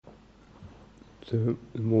So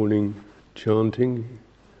the morning chanting,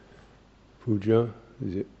 puja,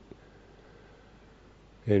 is it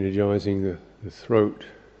energizing the throat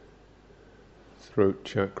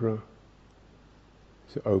chakra?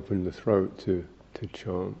 So open the throat to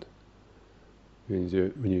chant. Means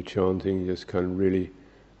that when you're chanting, you're just kind of really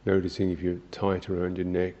noticing if you're tight around your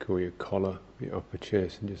neck or your collar, your upper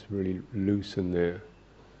chest, and just really loosen there.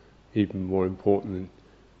 Even more important than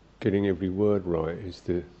getting every word right is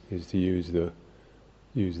to use the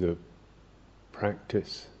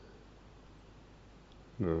practice,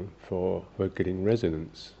 for getting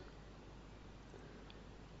resonance.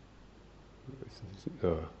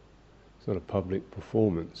 It's not a public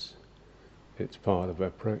performance. It's part of our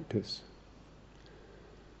practice.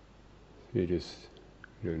 You just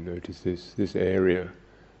notice this area,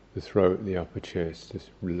 the throat, the upper chest, just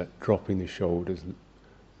dropping the shoulders,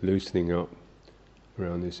 loosening up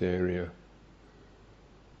around this area,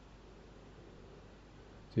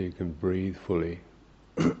 so you can breathe fully.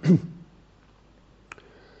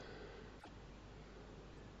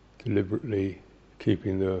 Deliberately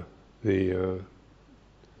keeping the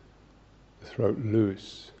throat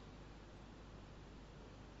loose,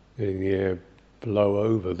 letting the air blow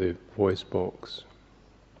over the voice box,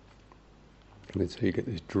 and so you get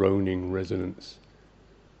this droning resonance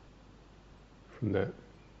from that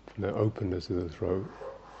openness of the throat.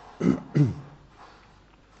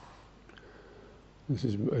 This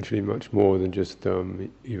is actually much more than just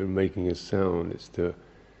even making a sound. It's to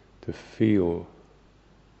feel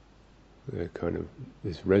the kind of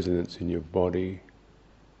this resonance in your body,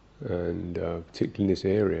 and particularly in this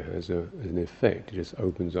area has an effect. It just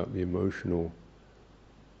opens up the emotional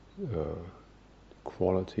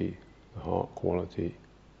quality, the heart quality.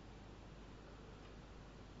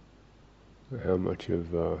 How many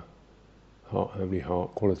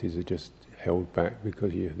heart qualities are just held back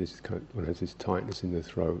because you have one has this tightness in the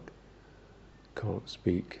throat, can't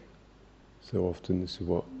speak. So often this is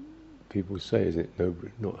what people say, is it?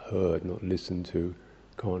 Not heard, not listened to,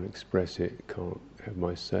 can't express it, can't have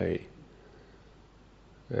my say.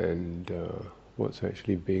 And what's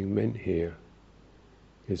actually being meant here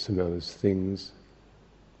is somehow there's things,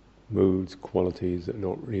 moods, qualities that are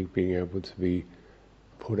not really being able to be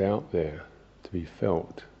put out there, to be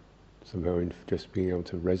felt. Somehow in just being able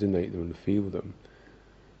to resonate them and feel them,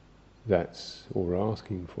 that's all we're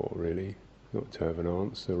asking for, really. Not to have an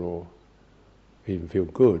answer or even feel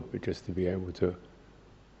good, but just to be able to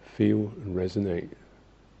feel and resonate.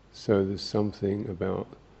 So there's something about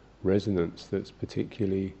resonance that's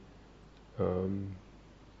particularly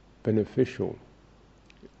beneficial,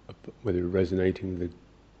 whether resonating the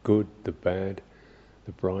good, the bad,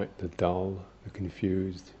 the bright, the dull, the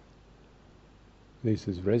confused. At least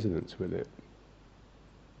there's resonance with it.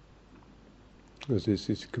 There's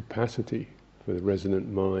this capacity for the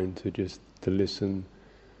resonant mind to listen,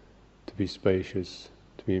 to be spacious,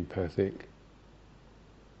 to be empathic.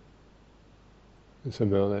 And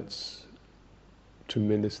somehow that's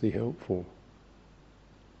tremendously helpful.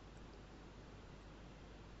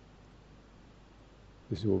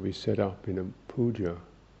 This is what we set up in a puja.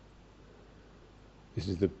 This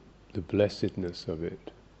is the blessedness of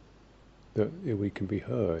it, that we can be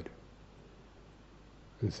heard.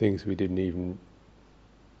 And things we didn't even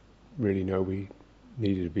really know we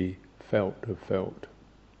needed to be felt have felt.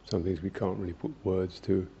 Some things we can't really put words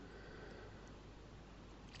to.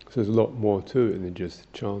 So there's a lot more to it than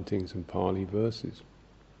just chanting some Pali verses.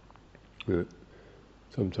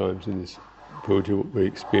 Sometimes in this puja what we're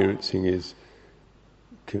experiencing is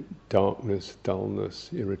darkness, dullness,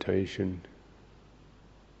 irritation,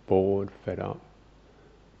 bored, fed up,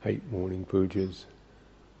 hate morning pujas,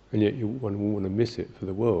 and yet one wouldn't want to miss it for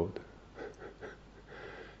the world.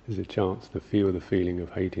 There's a chance to feel the feeling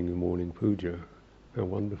of hating the morning puja. How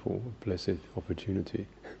wonderful, a blessed opportunity.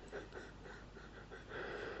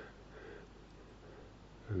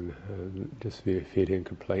 And just feel the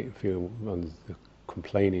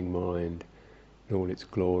complaining mind in all its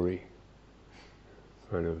glory,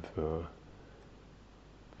 kind of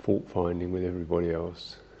fault finding with everybody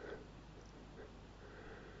else.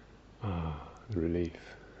 The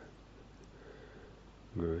relief.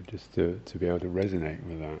 Just to be able to resonate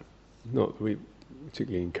with that. Not that we're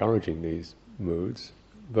particularly encouraging these moods,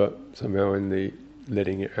 but somehow in the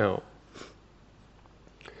letting it out.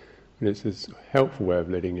 And it's this helpful way of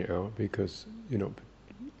letting it out because you're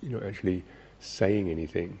not actually saying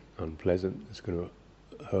anything unpleasant that's going to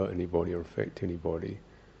hurt anybody or affect anybody.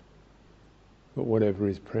 But whatever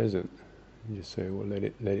is present, you just say, well, let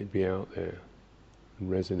it be out there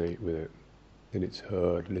and resonate with it. Then it's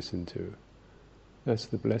heard, listened to. That's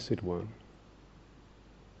the blessed one.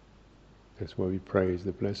 That's why we praise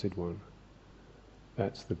the Blessed One.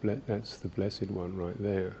 That's the Blessed One right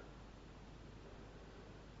there.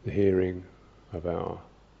 The hearing of our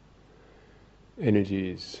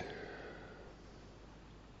energies.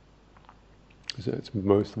 So that's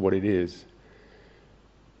most of what it is.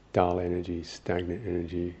 Dull energy, stagnant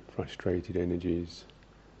energy, frustrated energies.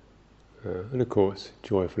 And of course,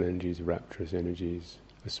 joyful energies, rapturous energies,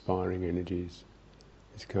 aspiring energies.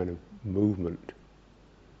 This kind of movement.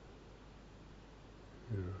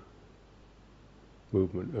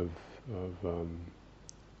 Movement of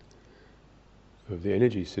the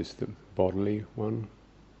energy system, bodily one,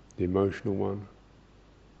 the emotional one.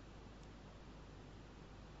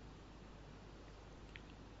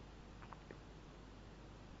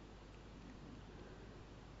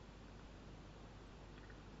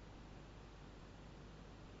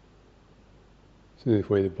 So this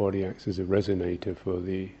way the body acts as a resonator for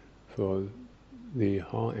the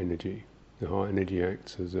heart energy. The heart energy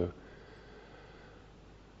acts as the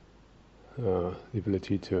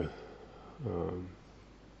ability to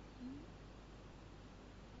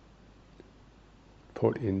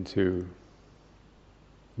put into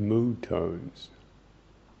mood tones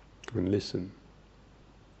and listen.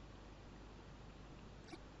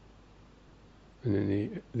 And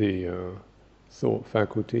then the thought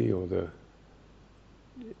faculty, or the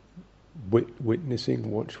witnessing,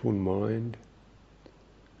 watchful mind,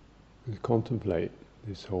 and contemplate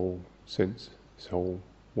this whole sense, this whole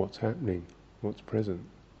what's happening, what's present.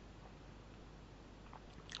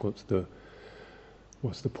 What's the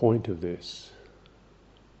point of this?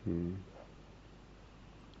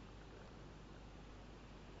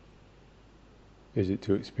 Is it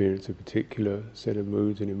to experience a particular set of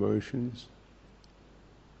moods and emotions?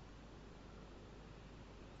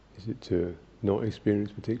 Is it to not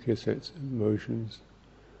experience particular sets of emotions?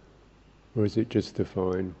 Or is it just to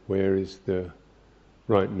find where is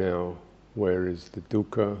right now, where is the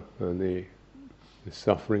dukkha and the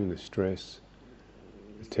suffering, the stress,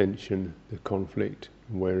 the tension, the conflict,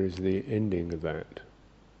 and where is the ending of that?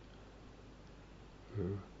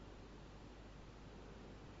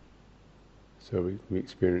 So we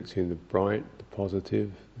experiencing the bright, the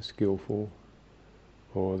positive, the skillful,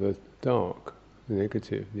 or the dark, the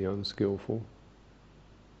negative, the unskillful.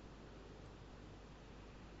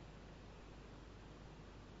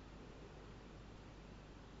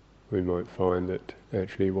 We might find that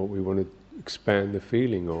actually what we want to expand the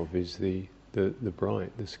feeling of is the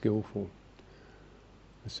bright, the skillful,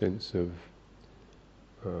 a sense of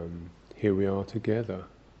here we are together.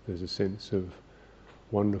 There's a sense of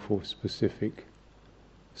wonderful, specific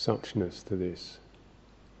suchness to this.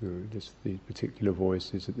 Just the particular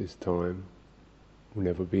voices at this time will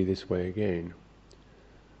never be this way again.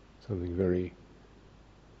 Something very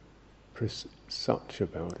such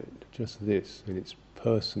about it, just this, and it's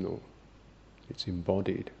personal, it's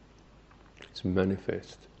embodied, it's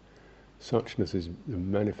manifest. Suchness is the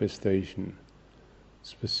manifestation,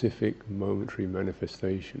 specific momentary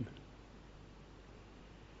manifestation.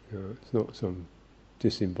 It's not some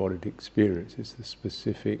disembodied experience, it's the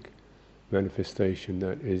specific manifestation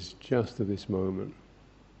that is just of this moment.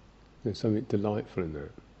 There's something delightful in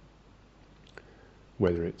that.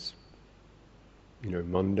 Whether it's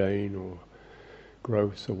mundane or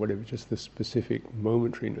gross or whatever, just the specific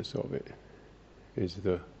momentariness of it is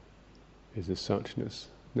the suchness.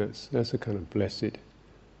 That's a kind of blessed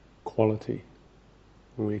quality.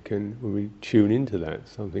 When we tune into that,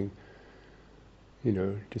 something,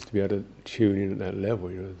 just to be able to tune in at that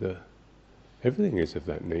level, everything is of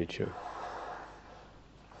that nature.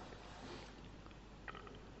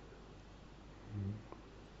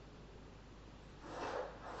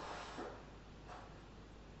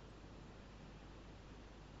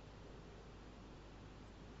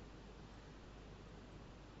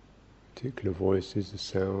 Particular voices, the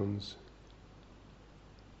sounds,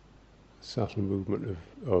 subtle movement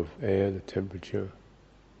of air, the temperature,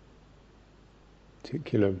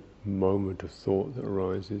 particular moment of thought that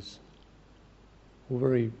arises, all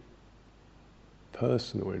very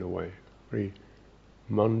personal in a way, very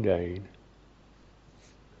mundane,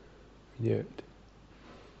 yet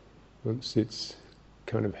once it's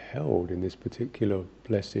kind of held in this particular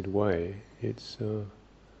blessed way, it's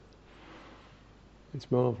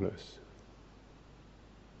marvelous.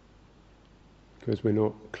 Because we're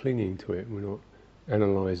not clinging to it, we're not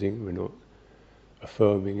analysing, we're not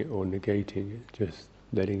affirming it or negating it, just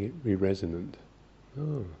letting it be resonant.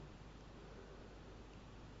 The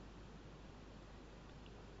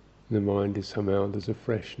mind is somehow, there's a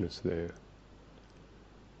freshness there.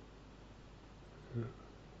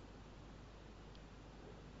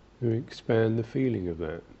 We expand the feeling of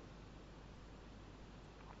that.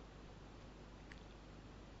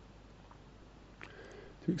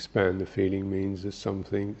 To expand the feeling means that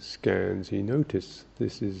something scans, you notice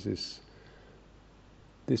this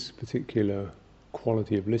particular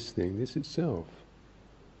quality of listening, this itself.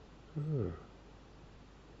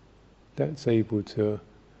 That's able to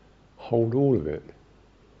hold all of it.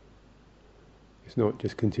 It's not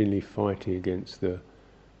just continually fighting against the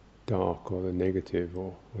dark or the negative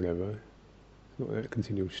or whatever. It's not that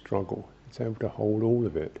continual struggle. It's able to hold all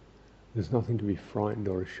of it. There's nothing to be frightened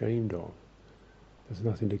or ashamed of. There's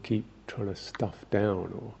nothing to keep trying to stuff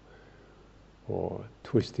down or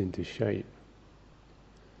twist into shape.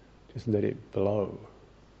 Just let it blow.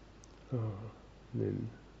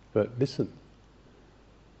 But listen.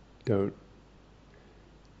 Don't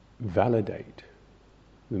validate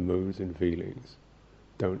the moods and feelings.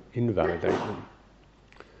 Don't invalidate them.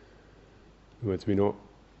 In other words, we're not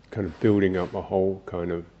kind of building up a whole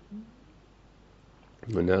kind of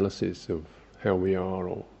analysis of how we are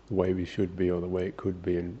or the way we should be or the way it could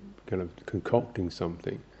be and kind of concocting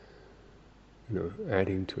something,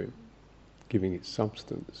 adding to it, giving it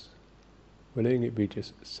substance. We're letting it be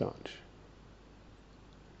just such.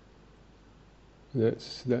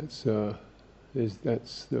 That's the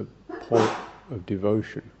point of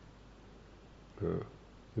devotion. The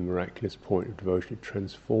miraculous point of devotion. It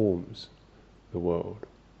transforms the world.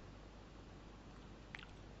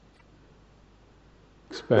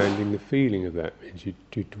 Expanding the feeling of that means you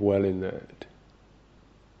dwell in that.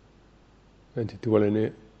 And to dwell in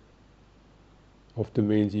it often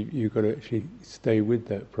means you've got to actually stay with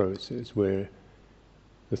that process where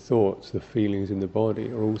the thoughts, the feelings in the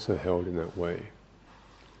body are also held in that way.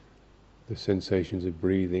 The sensations of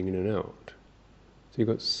breathing in and out. So you've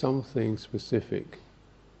got something specific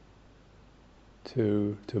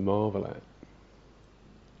to marvel at.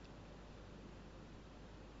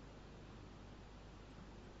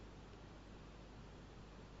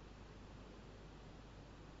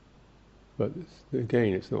 But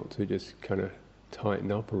again, it's not to just kind of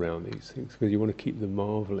tighten up around these things, because you want to keep the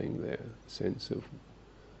marveling there, sense of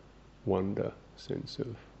wonder, sense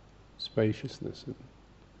of spaciousness and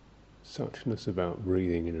suchness about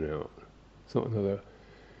breathing in and out. It's not another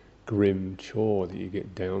grim chore that you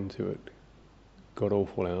get down to at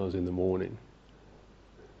god-awful hours in the morning.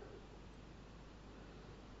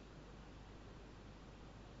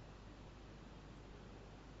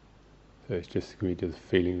 So it's just going to be just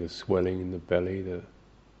feeling the swelling in the belly, the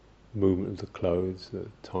movement of the clothes, the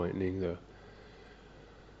tightening, the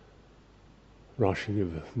rushing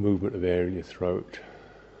of the movement of air in your throat,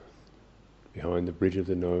 behind the bridge of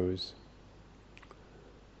the nose.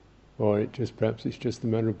 Or perhaps it's just a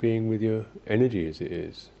matter of being with your energy as it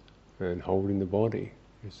is, and holding the body,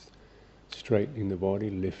 just straightening the body,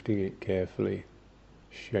 lifting it carefully,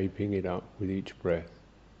 shaping it up with each breath,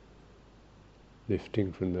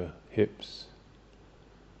 lifting from the hips,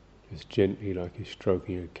 just gently like you're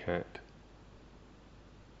stroking a cat.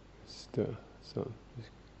 Just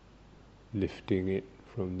lifting it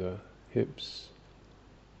from the hips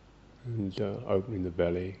and opening the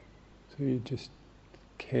belly. So you're just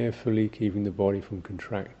carefully keeping the body from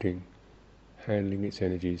contracting, handling its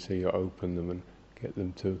energy so you open them and get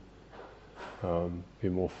them to be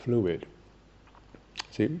more fluid.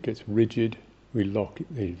 So it gets rigid, we lock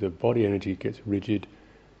it, the body energy gets rigid,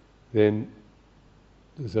 then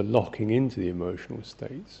there's a locking into the emotional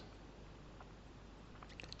states.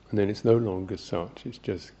 And then it's no longer such, it's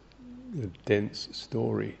just a dense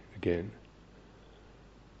story again.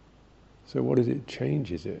 So what does it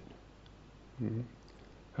changes it?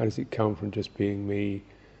 How does it come from just being me,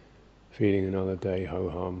 feeling another day,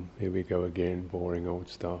 ho-hum, here we go again, boring old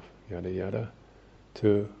stuff, yada yada,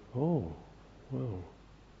 to, oh, wow,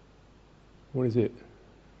 what is it?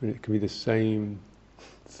 I mean, it can be the same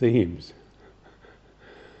themes.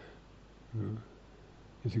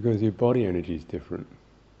 It's because your body energy is different.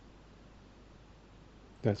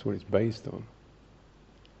 That's what it's based on.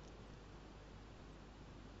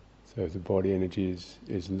 So if the body energy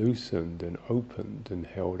is loosened and opened and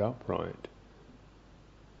held upright,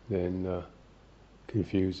 then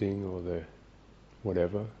confusing or the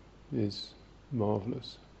whatever is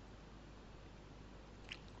marvelous.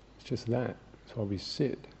 It's just that. That's why we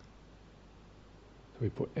sit. So we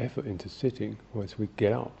put effort into sitting. Once we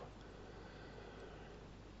get up,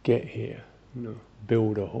 get here,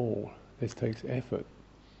 build a hall. This takes effort.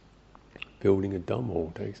 Building a dumb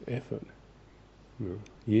hall takes effort.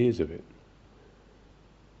 Years of it.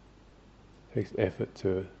 It takes effort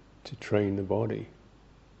to train the body.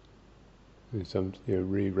 And some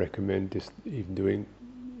really recommend just even doing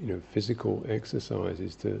physical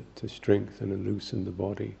exercises to strengthen and loosen the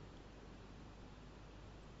body.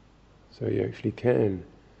 So you actually can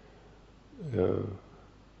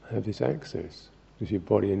have this access. Because your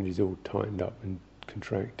body energy is all tightened up and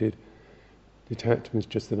contracted. Detachment is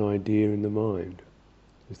just an idea in the mind.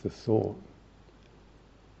 It's the thought.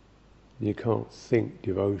 You can't think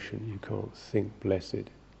devotion, you can't think blessed.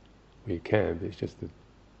 Well, you can, but it's just a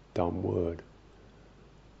dumb word.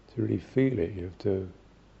 To really feel it, you have to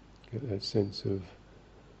get that sense of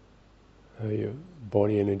how your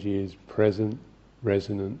body energy is present,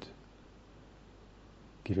 resonant,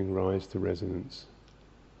 giving rise to resonance.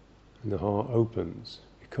 And the heart opens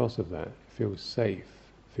because of that. It feels safe,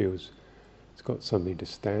 feels it's got something to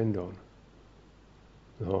stand on.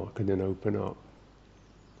 The heart can then open up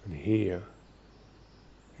and hear,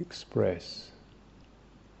 express.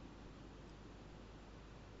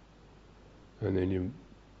 And then your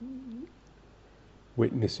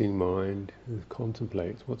witnessing mind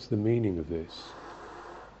contemplates, what's the meaning of this?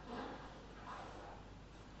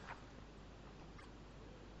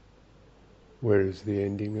 Where is the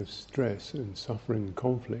ending of stress and suffering and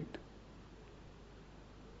conflict?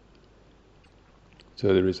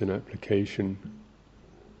 So there is an application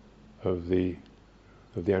of the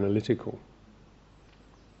analytical.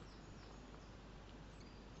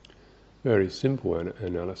 Very simple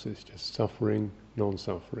analysis, just suffering,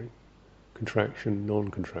 non-suffering, contraction,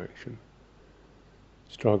 non-contraction,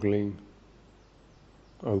 struggling,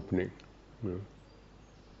 opening. You know.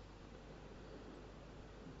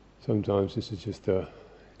 Sometimes this is just it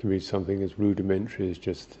can be something as rudimentary as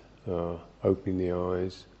just opening the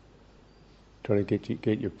eyes, trying to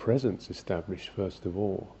get your presence established first of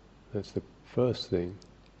all. That's the first thing.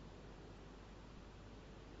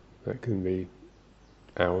 That can be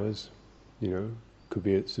hours, could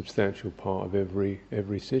be a substantial part of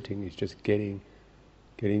every sitting is just getting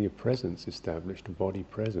your presence established, a body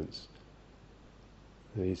presence.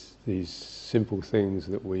 These simple things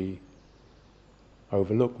that we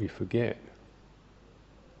overlook, we forget.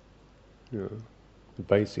 The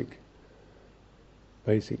basic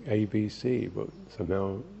ABC, but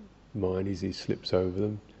somehow mind easily slips over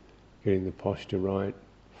them, getting the posture right,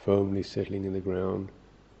 firmly settling in the ground,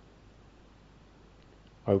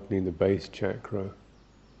 opening the base chakra,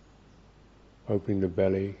 opening the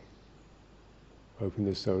belly, opening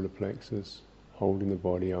the solar plexus, holding the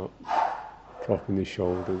body up, dropping the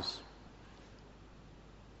shoulders,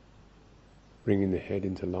 bringing the head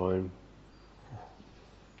into line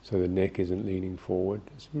so the neck isn't leaning forward.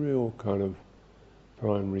 It's real kind of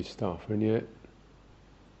primary stuff, and yet you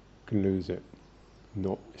can lose it,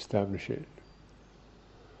 not establish it.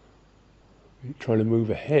 You're trying to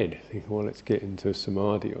move ahead, think, well, let's get into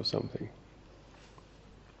samadhi or something.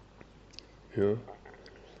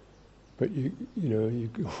 But you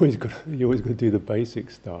always got to do the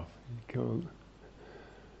basic stuff. You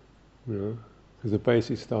can't, because the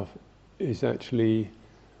basic stuff is actually,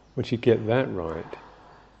 once you get that right,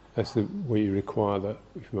 that's where you require the,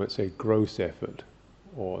 if you might say, gross effort,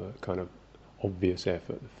 or the kind of obvious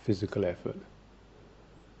effort, physical effort.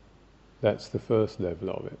 That's the first level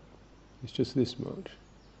of it. It's just this much.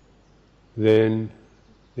 Then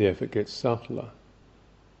the effort gets subtler.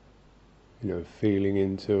 Feeling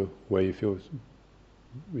into where you feel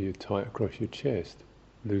you're tight across your chest,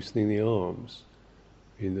 loosening the arms,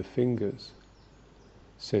 in the fingers,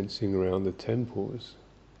 sensing around the temples,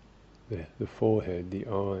 the forehead, the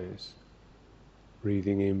eyes,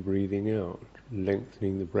 breathing in, breathing out,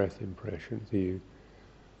 lengthening the breath impression so you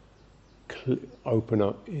open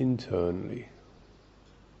up internally.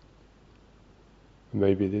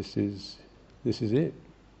 Maybe this is it.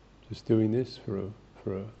 Just doing this for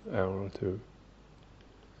an hour or two.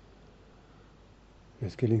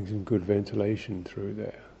 Just getting some good ventilation through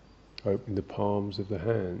there. Opening the palms of the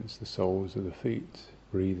hands, the soles of the feet,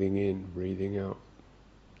 breathing in, breathing out.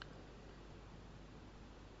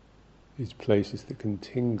 These places that can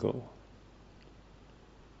tingle.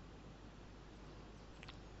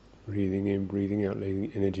 Breathing in, breathing out,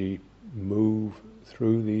 letting energy move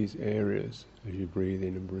through these areas as you breathe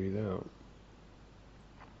in and breathe out.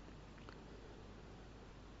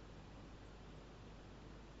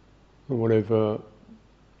 And whatever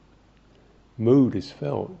mood is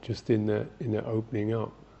felt just in that opening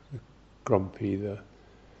up, the grumpy, the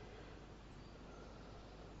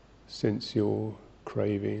sensual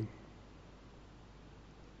craving,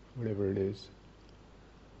 whatever it is,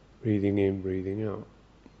 breathing in, breathing out,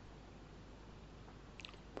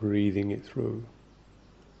 breathing it through,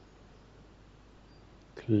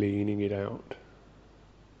 cleaning it out.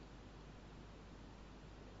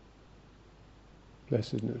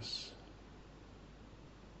 Blessedness.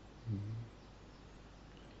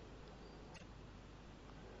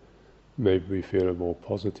 Maybe we feel a more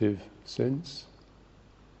positive sense.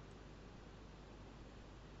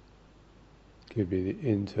 give you the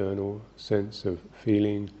internal sense of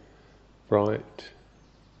feeling bright,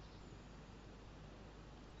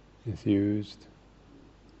 enthused,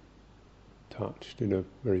 touched in a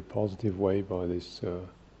very positive way by this, the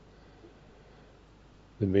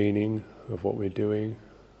meaning of what we're doing,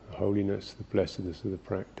 the holiness, the blessedness of the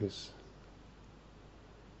practice,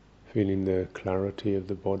 feeling the clarity of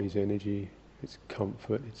the body's energy, its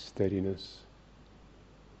comfort, its steadiness.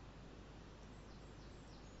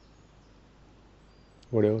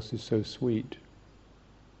 What else is so sweet?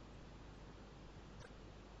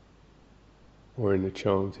 Or in the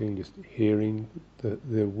chanting, just hearing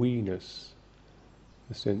the we-ness,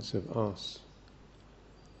 the sense of us,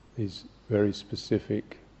 these very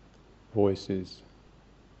specific voices,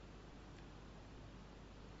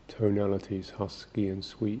 tonalities, husky and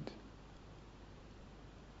sweet,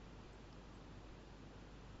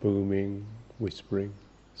 booming, whispering,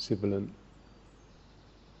 sibilant,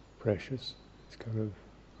 precious. It's kind of,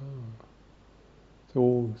 it's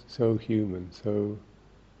all so human, so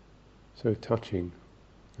touching,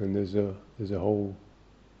 and there's a whole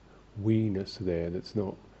we-ness there that's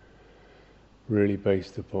not really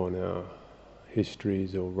based upon our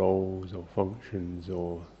histories or roles or functions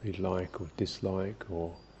or we like or dislike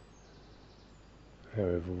or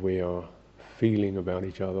however we are feeling about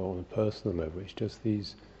each other on a personal level. It's just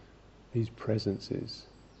these presences,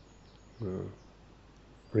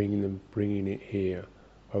 bringing it here,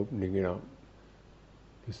 opening it up,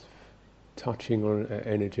 just touching on an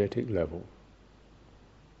energetic level,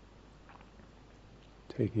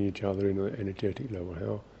 taking each other in an energetic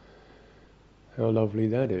level. How lovely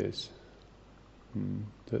that is.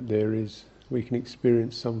 That we can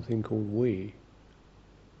experience something called we.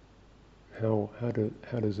 How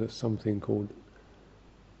does something called,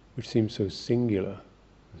 which seems so singular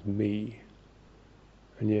as me,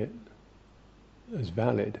 and yet as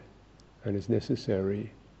valid and as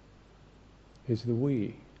necessary is the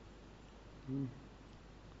we.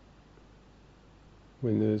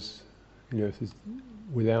 When there's, if there's,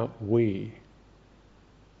 without we,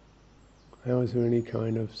 how is there any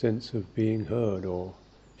kind of sense of being heard or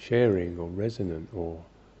sharing or resonant or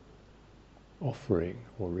offering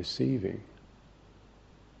or receiving?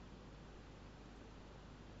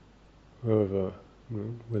 However,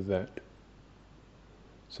 with that.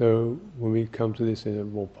 So when we come to this in a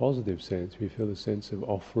more positive sense, we feel the sense of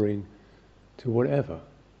offering to whatever,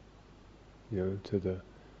 to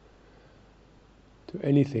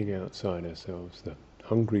anything outside ourselves, the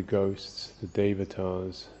hungry ghosts, the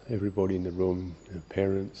devatas, everybody in the room,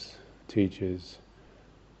 parents, teachers,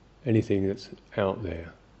 anything that's out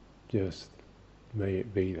there, just may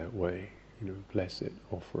it be that way, bless it,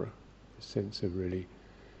 offer a sense of really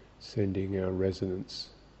sending our resonance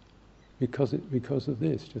because of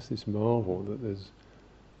this, just this marvel that there's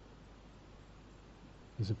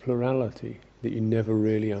a plurality that you never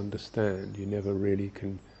really understand, you never really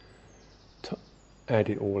can add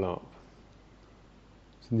it all up.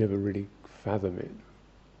 You never really fathom it.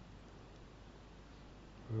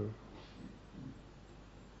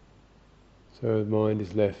 So the mind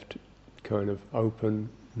is left kind of open,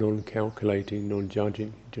 non-calculating,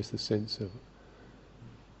 non-judging, just a sense of,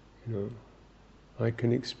 I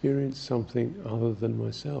can experience something other than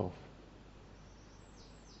myself.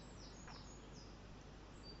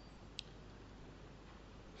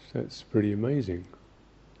 So that's pretty amazing.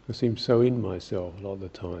 I seem so in myself a lot of the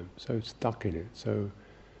time, so stuck in it, so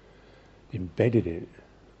embedded in it,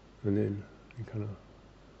 and then you kind of,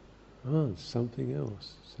 it's something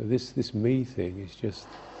else. So this me thing is just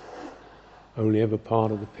only ever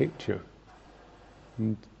part of the picture.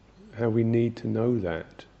 And how we need to know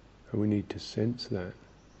that, how we need to sense that,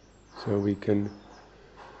 so we can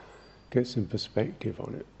get some perspective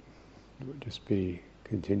on it, not just be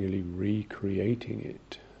continually recreating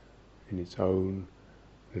it in its own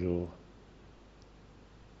little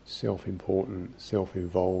self-important,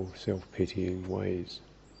 self-involved, self-pitying ways.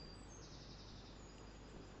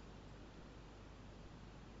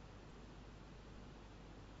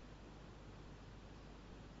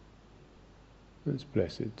 That's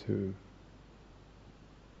blessed too.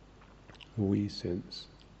 A we sense.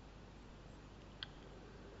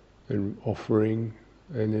 And offering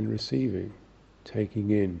and then receiving,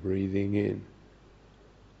 taking in, breathing in.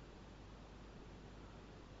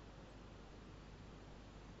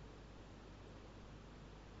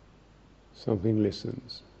 Something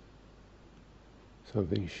listens,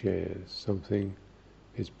 something shares, something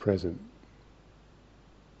is present,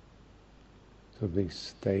 something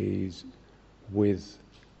stays with,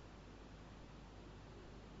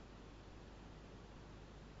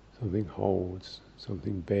 something holds,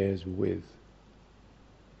 something bears with.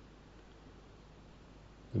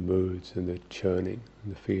 the moods and the churning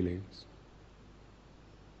and the feelings.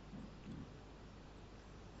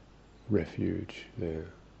 Refuge there.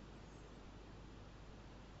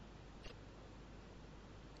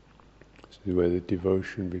 This is where the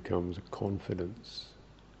devotion becomes a confidence,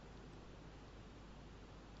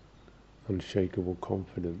 unshakable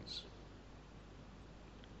confidence.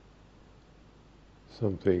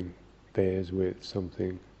 Something bears with,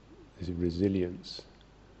 something is resilience,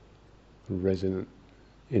 resonant,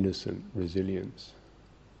 innocent resilience.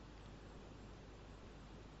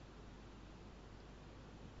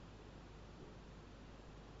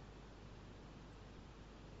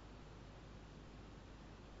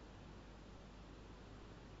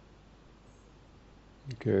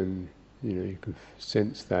 You can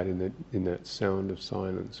sense that in that sound of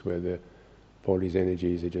silence, where the body's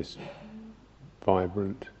energies are just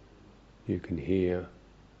vibrant. You can hear,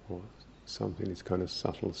 or something, this kind of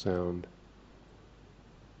subtle sound.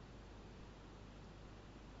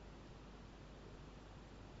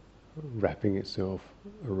 Wrapping itself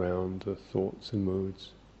around the thoughts and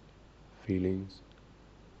moods, feelings.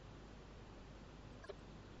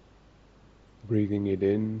 Breathing it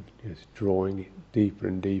in, just drawing it deeper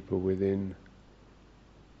and deeper within.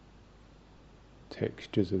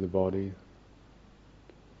 Textures of the body.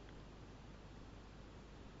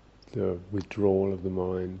 The withdrawal of the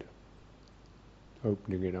mind.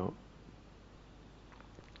 Opening it up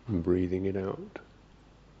and breathing it out.